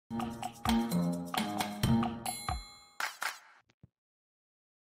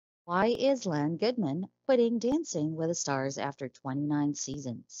Why is Len Goodman quitting Dancing with the Stars after 29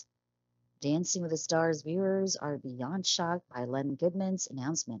 seasons? Dancing with the Stars viewers are beyond shocked by Len Goodman's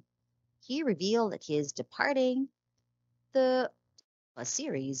announcement. He revealed that he is departing the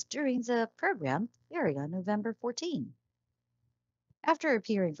series during the program airing on November 14. After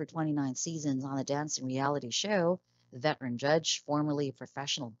appearing for 29 seasons on the dancing reality show, the veteran judge, formerly a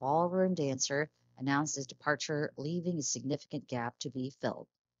professional ballroom dancer, announced his departure, leaving a significant gap to be filled.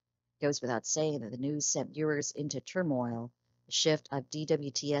 Goes without saying that the news sent viewers into turmoil. The shift of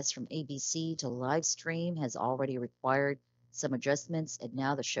DWTS from ABC to live stream has already required some adjustments, and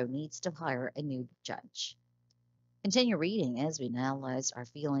now the show needs to hire a new judge. Continue reading as we analyze our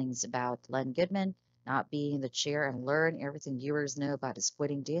feelings about Len Goodman not being the chair and learn everything viewers know about his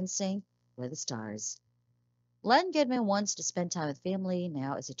quitting Dancing with the Stars. Len Goodman wants to spend time with family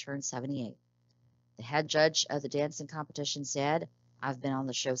now as he turns 78. The head judge of the dancing competition said, "I've been on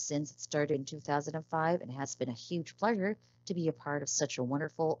the show since it started in 2005, and it has been a huge pleasure to be a part of such a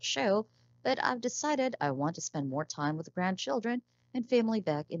wonderful show, but I've decided I want to spend more time with the grandchildren and family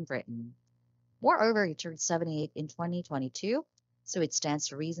back in Britain." Moreover, he turned 78 in 2022, so it stands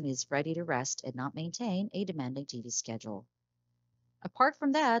to reason he's ready to rest and not maintain a demanding TV schedule. Apart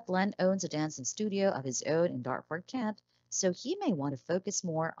from that, Len owns a dancing studio of his own in Dartford, Kent, so he may want to focus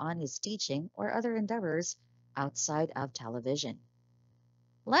more on his teaching or other endeavors outside of television.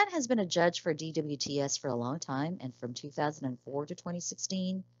 Len has been a judge for DWTS for a long time, and from 2004 to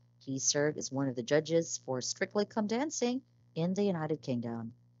 2016, he served as one of the judges for Strictly Come Dancing in the United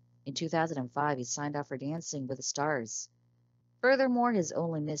Kingdom. In 2005, he signed off for Dancing with the Stars. Furthermore, he has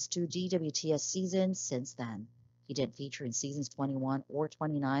only missed 2 DWTS seasons since then. He didn't feature in seasons 21 or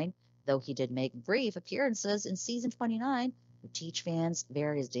 29, though he did make brief appearances in season 29 to teach fans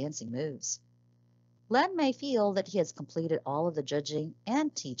various dancing moves. Len may feel that he has completed all of the judging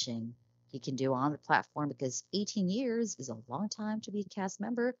and teaching he can do on the platform because 18 years is a long time to be a cast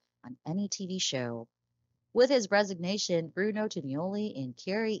member on any TV show. With his resignation, Bruno Tonioli and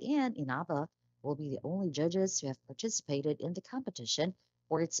Carrie Ann Inaba will be the only judges who have participated in the competition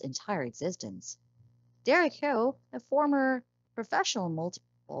for its entire existence. Derek Ho, a former professional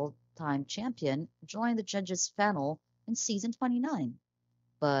multiple-time champion, joined the judges' panel in season 29.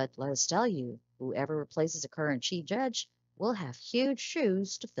 But let us tell you, whoever replaces the current chief judge will have huge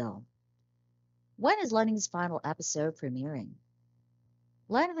shoes to fill. When is Lenny's final episode premiering?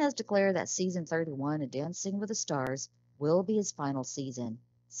 Len has declared that season 31 of Dancing with the Stars will be his final season,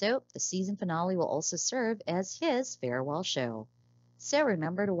 so the season finale will also serve as his farewell show. So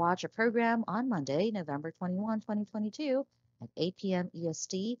remember to watch a program on Monday, November 21, 2022 at 8 p.m.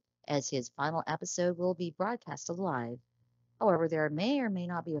 EST, as his final episode will be broadcasted live. However, there may or may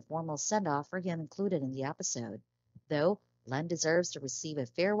not be a formal send-off for him included in the episode, though Len deserves to receive a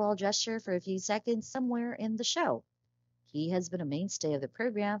farewell gesture for a few seconds somewhere in the show. He has been a mainstay of the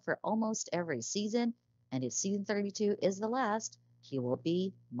program for almost every season, and if season 32 is the last, he will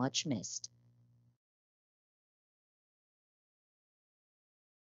be much missed.